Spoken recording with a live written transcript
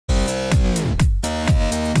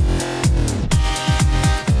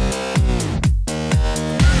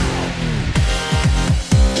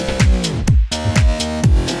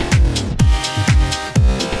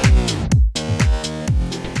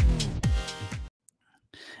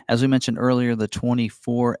As we mentioned earlier, the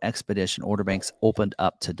 24 Expedition order banks opened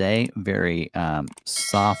up today. Very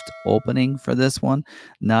soft opening for this one.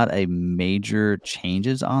 Not a major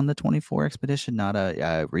changes on the 24 Expedition, not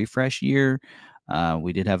a refresh year.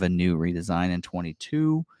 We did have a new redesign in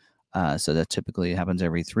 22. So that typically happens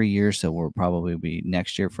every 3 years. So we'll probably be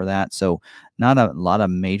next year for that. So not a lot of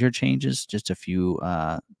major changes, just a few.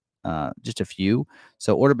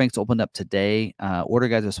 So order banks opened up today. Order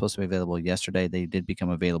guides were supposed to be available yesterday. They did become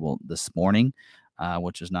available this morning,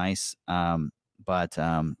 which is nice.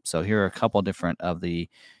 So here are a couple different of the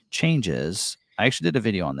changes. I actually did a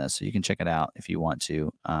video on this, so you can check it out if you want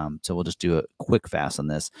to. So we'll just do a quick fast on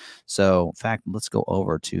this. So, in fact, let's go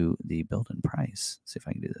over to the built-in price. See if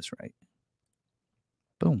I can do this right.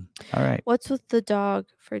 Boom. All right. What's with the dog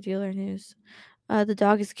for dealer news? The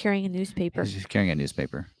dog is carrying a newspaper. He's carrying a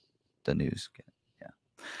newspaper. The news. Yeah.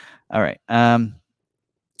 All right.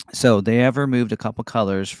 So they have removed a couple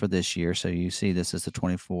colors for this year. So you see this is the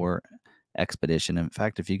 24 Expedition. In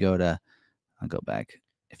fact, if you go to, I'll go back.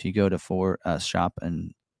 If you go to shop,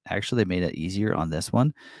 and actually they made it easier on this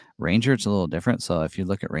one. Ranger, it's a little different. So if you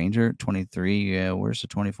look at Ranger 23, where's the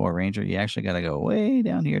 24 Ranger? You actually got to go way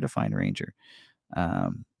down here to find Ranger,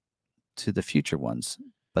 to the future ones.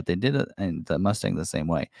 But they did it in the Mustang the same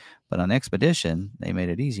way. But on Expedition, they made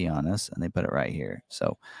it easy on us, and they put it right here.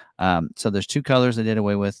 So there's two colors they did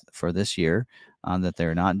away with for this year that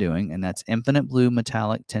they're not doing, and that's Infinite Blue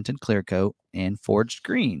Metallic Tinted Clear Coat and Forged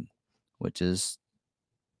Green, which is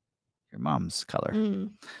your mom's color.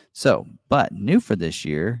 So, but new for this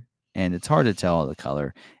year, and it's hard to tell the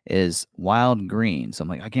color, is Wild Green. So I'm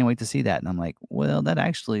like, I can't wait to see that. And I'm like, well, that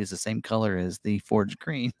actually is the same color as the Forged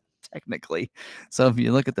Green, technically. So if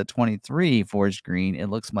you look at the 23 Forged Green, it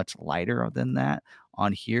looks much lighter than that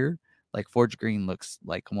on here. Like Forged Green looks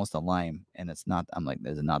like almost a lime, and it's not. I'm like,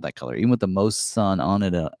 it's not that color. Even with the most sun on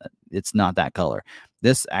it, it's not that color.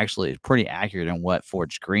 This actually is pretty accurate in what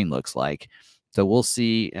Forged Green looks like. So we'll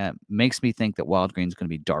see. Makes me think that Wild Green is going to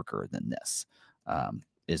be darker than this.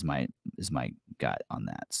 Is my gut on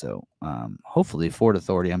that. So hopefully Ford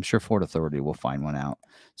Authority. I'm sure Ford Authority will find one out.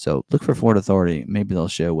 So look for Ford Authority. Maybe they'll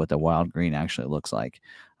show what the Wild Green actually looks like.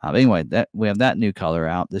 Anyway, that we have that new color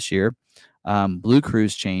out this year. Blue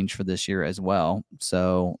Cruise changed for this year as well.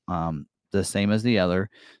 So the same as the other.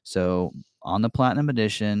 So on the Platinum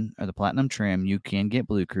Edition or the Platinum trim, you can get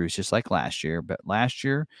Blue Cruise just like last year. But last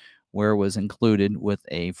year, where it was included with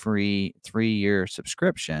a free 3-year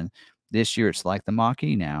subscription, this year it's like the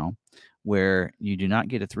Mach-e now, where you do not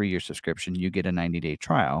get a 3-year subscription. You get a 90-day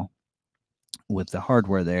trial with the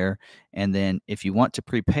hardware there. And then if you want to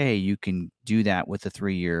prepay, you can do that with a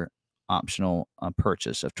 3-year optional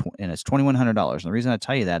purchase of and it's $2,100. And the reason I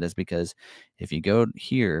tell you that is because if you go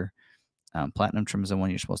here, Platinum trim is the one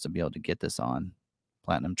you're supposed to be able to get this on.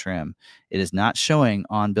 Platinum trim. It is not showing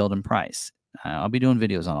on build and price. I'll be doing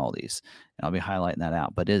videos on all these, and I'll be highlighting that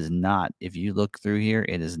out. But it is not, if you look through here,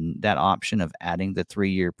 it is that option of adding the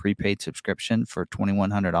 3-year prepaid subscription for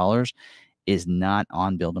 $2,100 is not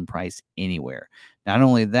on build and price anywhere. Not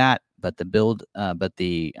only that, but the build, but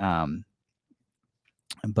on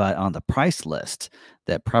the price list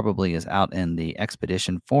that probably is out in the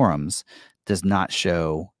Expedition forums does not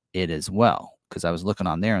show it as well. Because I was looking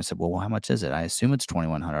on there and said, well, how much is it? I assume it's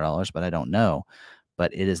 $2,100, but I don't know.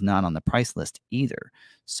 But it is not on the price list either.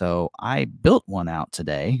 So I built one out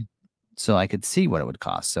today so I could see what it would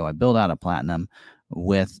cost. So I built out a Platinum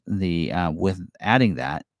with the with adding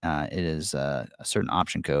that. It is a certain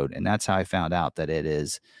option code, and that's how I found out that it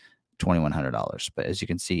is $2,100. But as you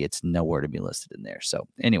can see, it's nowhere to be listed in there. So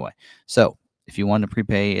anyway, so if you want to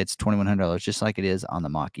prepay, it's $2,100, just like it is on the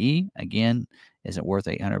Mach-e. Again, is it worth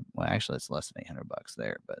 $800? Well, actually, it's less than $800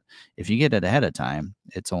 there. But if you get it ahead of time,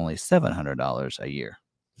 it's only $700 a year.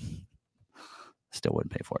 Still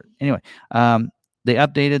wouldn't pay for it. Anyway, they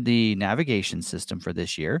updated the navigation system for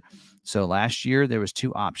this year. So last year there was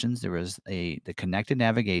 2 options. There was the connected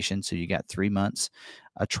navigation, so you got 3 months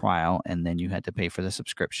a trial, and then you had to pay for the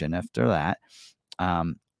subscription after that.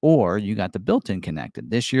 Or you got the built-in connected.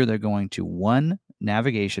 This year they're going to one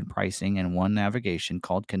navigation pricing and one navigation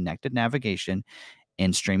called connected navigation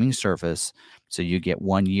and streaming surface. So you get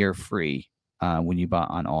 1 year free when you buy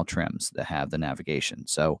on all trims that have the navigation.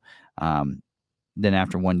 So then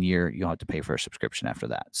after 1 year, you'll have to pay for a subscription after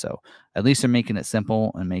that. So at least they're making it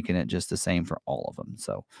simple and making it just the same for all of them.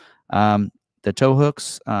 So the tow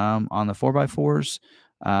hooks on the 4x4s,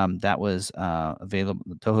 that was available.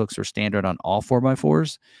 The tow hooks are standard on all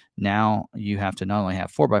 4x4s. Now you have to not only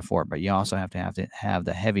have 4x4, but you also have to have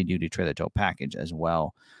the heavy duty trailer tow package as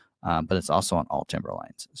well. But it's also on all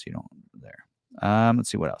Timberlines. So you don't there. Let's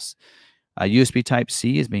see what else. USB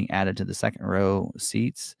Type-C is being added to the second row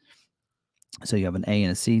seats. So you have an A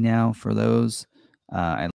and a C now for those.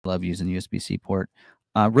 I love using the USB-C port.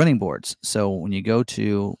 Running boards. So when you go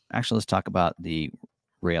to, actually, let's talk about the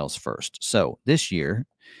rails first. So this year,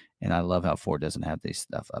 and I love how Ford doesn't have this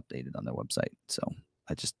stuff updated on their website. So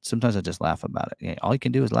sometimes I just laugh about it. Yeah, all you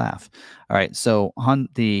can do is laugh. All right. So on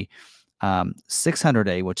the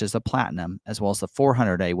 600A, which is the Platinum, as well as the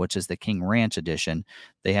 400A, which is the King Ranch edition,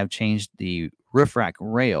 they have changed the roof rack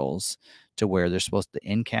rails to where they're supposed to, the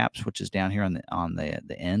end caps, which is down here on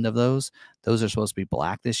the end of those are supposed to be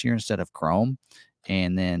black this year instead of chrome,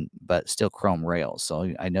 and then but still chrome rails.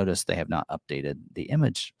 So I noticed they have not updated the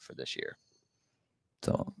image for this year.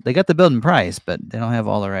 So they got the building price, but they don't have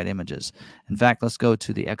all the right images. In fact, let's go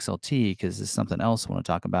to the XLT because this is something else I want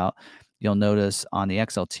to talk about. You'll notice on the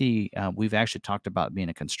XLT, we've actually talked about being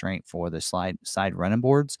a constraint for the side running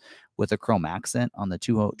boards with a chrome accent on the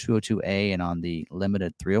 202A and on the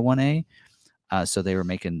limited 301A. So they were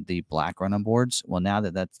making the black running boards. Well, now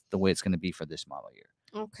that's the way it's going to be for this model year.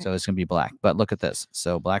 Okay. So it's going to be black. But look at this.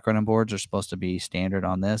 So black running boards are supposed to be standard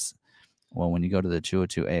on this. Well, when you go to the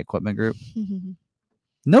 202A equipment group,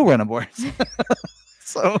 no running boards.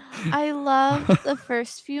 So I love the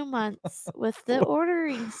first few months with the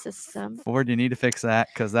ordering system. Ford, you need to fix that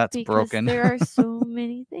because that's broken. There are so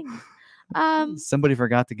many things. Somebody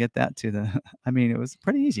forgot to get that to the. I mean, it was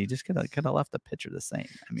pretty easy. Just could have left the picture the same.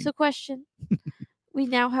 I mean, so question: we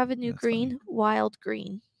now have a new green, funny. wild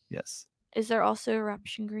green. Yes. Is there also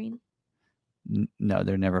eruption green? No,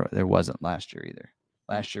 there wasn't last year either.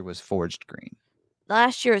 Last year was forged green.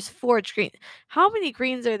 Last year was forged green. How many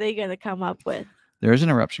greens are they going to come up with? There is an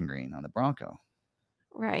eruption green on the Bronco.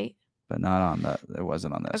 Right. But not on there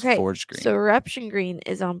wasn't on this forged green. So eruption green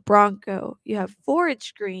is on Bronco. You have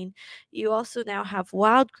forged green. You also now have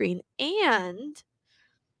wild green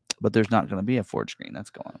But there's not going to be a forged green.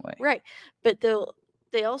 That's going away. Right. But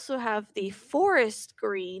they also have the forest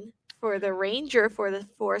green for the Ranger for the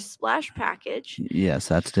Forest Splash package. Yes,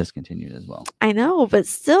 that's discontinued as well. I know, but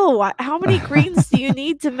still, how many greens do you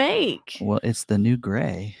need to make? Well, it's the new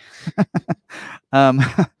gray.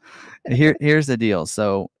 Here's the deal.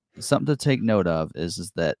 So something to take note of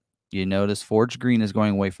is that you notice forged green is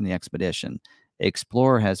going away from the Expedition.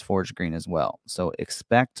 Explorer has forged green as well. So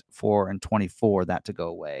expect 4 and 24 that to go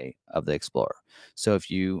away of the Explorer. So if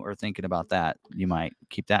you are thinking about that, you might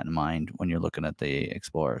keep that in mind when you're looking at the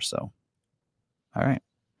Explorer. So, all right.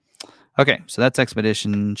 Okay, so that's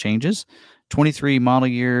Expedition changes. 23 model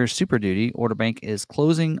year Super Duty order bank is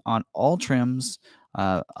closing on all trims.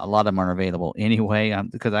 A lot of them aren't available anyway.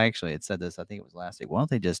 Because I actually had said this, I think it was last week. Why don't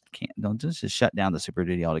they just shut down the Super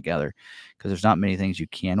Duty altogether? Because there's not many things you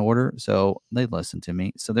can order. So they listened to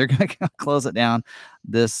me. So they're going to close it down.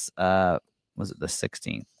 This was it the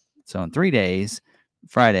 16th. So in 3 days,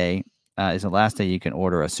 Friday is the last day you can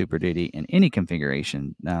order a Super Duty in any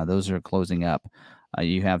configuration. Now those are closing up.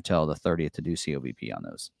 You have till the 30th to do COVP on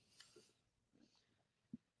those.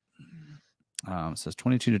 It says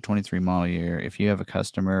 22 to 23 model year. If you have a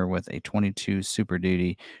customer with a 22 Super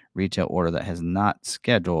Duty retail order that has not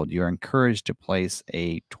scheduled, you're encouraged to place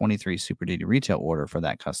a 23 Super Duty retail order for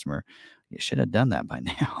that customer. You should have done that by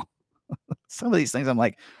now. Some of these things I'm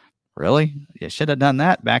like, really? You should have done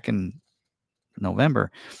that back in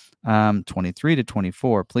November. 23 to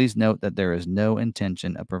 24. Please note that there is no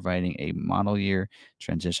intention of providing a model year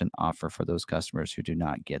transition offer for those customers who do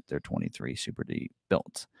not get their 23 Super Duty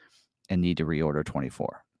built and need to reorder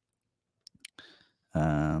 24.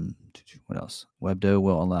 What else? Webdo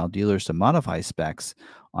will allow dealers to modify specs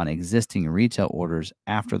on existing retail orders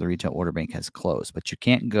after the retail order bank has closed, but you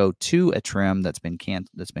can't go to a trim that's been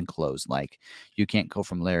closed. Like you can't go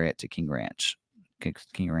from Lariat to King Ranch.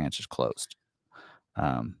 King Ranch is closed.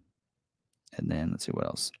 And then let's see what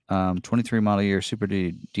else. 23 model year Super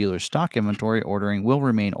Duty dealer stock inventory ordering will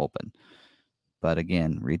remain open, but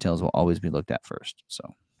again, retails will always be looked at first. So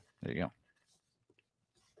there you go.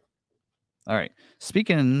 All right.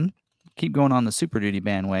 Keep going on the Super Duty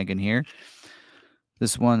bandwagon here.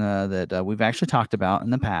 This one that we've actually talked about in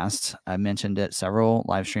the past. I mentioned it several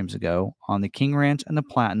live streams ago. On the King Ranch and the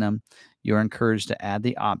Platinum, you're encouraged to add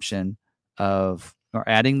the option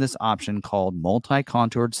adding this option called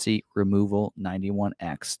multi-contoured seat removal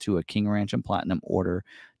 91X to a King Ranch and Platinum order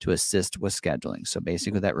to assist with scheduling. So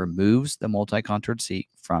basically that removes the multi-contoured seat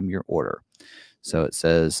from your order. So it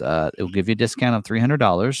says it will give you a discount of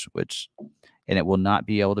 $300, and it will not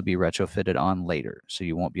be able to be retrofitted on later. So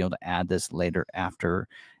you won't be able to add this later after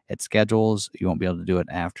it schedules. You won't be able to do it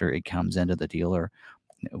after it comes into the dealer.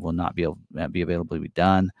 It will not be available to be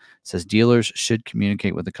done. It says dealers should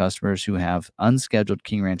communicate with the customers who have unscheduled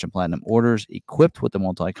King Ranch and Platinum orders equipped with the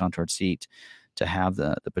multi-contoured seat to have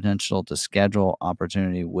the potential to schedule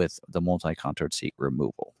opportunity with the multi-contoured seat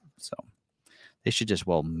removal. So they should just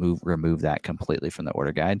remove that completely from the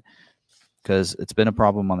order guide, because it's been a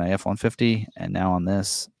problem on the F-150, and now on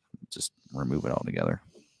this, just remove it altogether.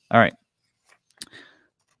 All right.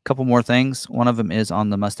 Couple more things. One of them is on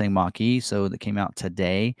the Mustang Mach-E. So that came out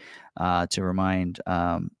today to remind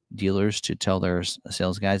dealers to tell their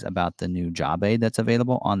sales guys about the new job aid that's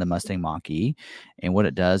available on the Mustang Mach-E. And what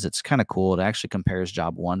it does, it's kind of cool. It actually compares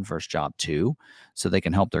job 1 versus job 2, so they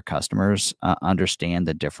can help their customers understand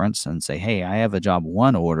the difference and say, hey, I have a job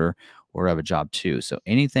 1 order or I have a job 2. So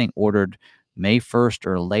anything ordered May 1st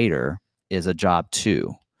or later is a job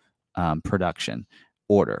 2 production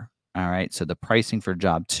order. All right. So the pricing for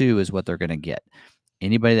job 2 is what they're going to get.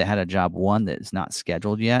 Anybody that had a job 1 that is not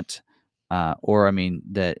scheduled yet,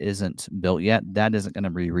 that isn't built yet, that isn't going to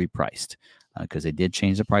be repriced because they did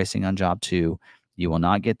change the pricing on job 2. You will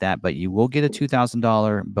not get that, but you will get a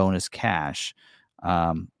 $2,000 bonus cash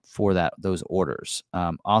for those orders.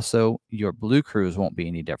 Also, your Blue Cruise won't be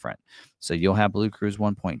any different. So you'll have Blue Cruise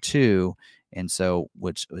 1.2. And so,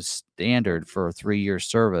 which was standard for a 3-year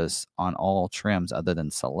service on all trims other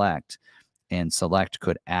than Select, and Select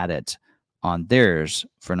could add it on theirs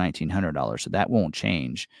for $1,900. So that won't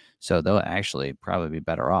change. So they'll actually probably be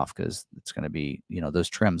better off because it's going to be, those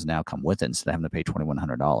trims now come with it instead of having to pay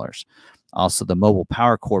 $2,100. Also, the mobile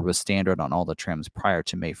power cord was standard on all the trims prior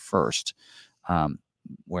to May 1st.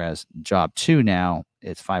 Whereas job 2 now,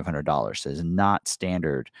 it's $500. So it's not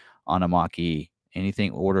standard on a Mach-E.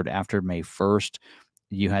 Anything ordered after May 1st,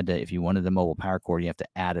 you had to, if you wanted the mobile power cord, you have to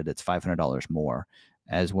add it. It's $500 more,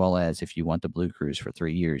 as well as if you want the Blue Cruise for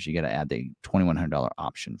 3 years, you got to add the $2,100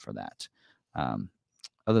 option for that.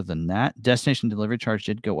 Other than that, destination delivery charge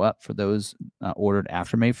did go up for those ordered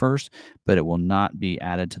after May 1st, but it will not be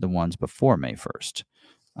added to the ones before May 1st.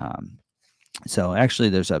 So actually,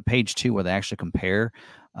 there's a page 2 where they actually compare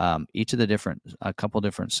each of the a couple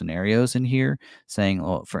different scenarios in here, saying,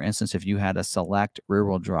 well, for instance, if you had a Select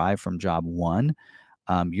rear-wheel drive from job 1,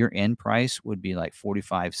 your end price would be like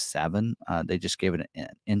 $45,700. They just gave it an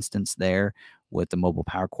instance there with the mobile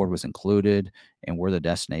power cord was included and where the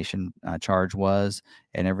destination charge was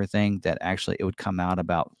and everything, that actually it would come out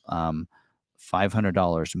about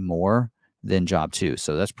 $500 more than job 2.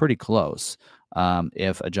 So that's pretty close.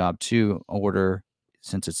 If a job 2 order,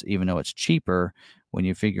 since it's, even though it's cheaper, when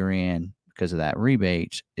you figure in because of that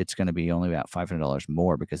rebate, it's going to be only about $500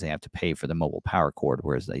 more because they have to pay for the mobile power cord,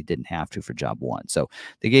 whereas they didn't have to for job 1. So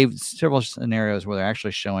they gave several scenarios where they're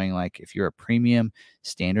actually showing, like, if you're a premium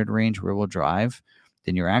standard range rear-wheel drive,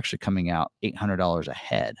 then you're actually coming out $800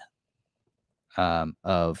 ahead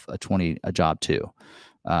of a job 2.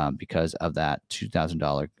 Because of that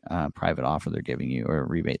 $2,000 private offer they're giving you, or a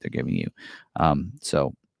rebate they're giving you.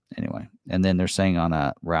 So anyway, and then they're saying on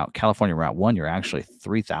a California Route 1, you're actually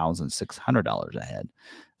 $3,600 ahead.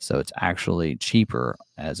 So it's actually cheaper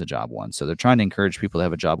as a job 1. So they're trying to encourage people to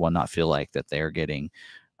have a job 1, not feel like that they're getting,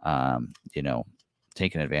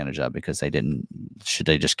 taken advantage of because they didn't. Should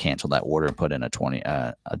they just cancel that order and put in a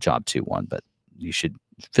job 2 one? But you should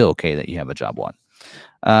feel okay that you have a job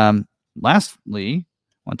 1. Lastly,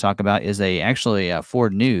 I want to talk about is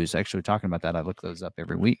Ford News. Actually, we're talking about that. I look those up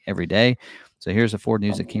every day. So here's a Ford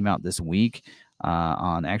News that came out this week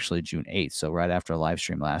on actually June 8th. So right after a live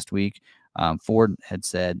stream last week, Ford had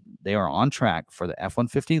said they are on track for the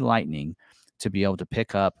F-150 Lightning to be able to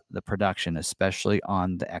pick up the production, especially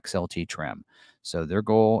on the XLT trim. So their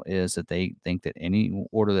goal is that they think that any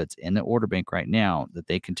order that's in the order bank right now, that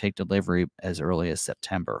they can take delivery as early as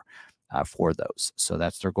September. For those. So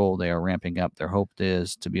that's their goal. They are ramping up. Their hope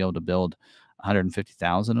is to be able to build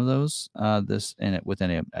 150,000 of those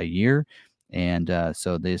within a year. And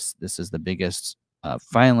so this is the biggest.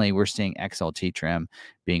 Finally, we're seeing XLT trim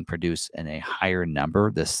being produced in a higher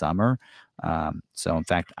number this summer. So in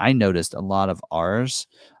fact, I noticed a lot of ours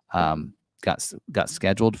got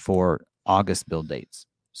scheduled for August build dates.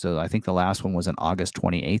 So I think the last one was an August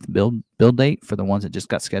 28th build date for the ones that just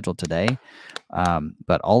got scheduled today.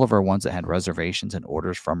 But all of our ones that had reservations and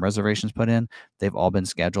orders from reservations put in, they've all been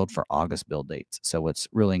scheduled for August build dates. So it's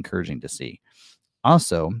really encouraging to see.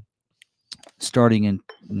 Also, starting in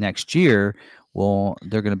next year,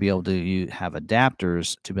 they're going to be able to have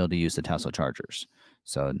adapters to be able to use the Tesla chargers.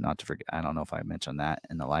 So not to forget, I don't know if I mentioned that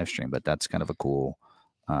in the live stream, but that's kind of a cool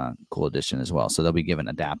addition as well. So they'll be given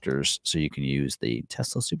adapters so you can use the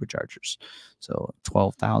Tesla superchargers. So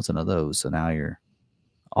 12,000 of those. So now you're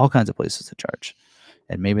all kinds of places to charge.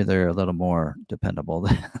 and maybe they're a little more dependable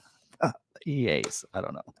than EAs. I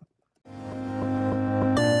don't know.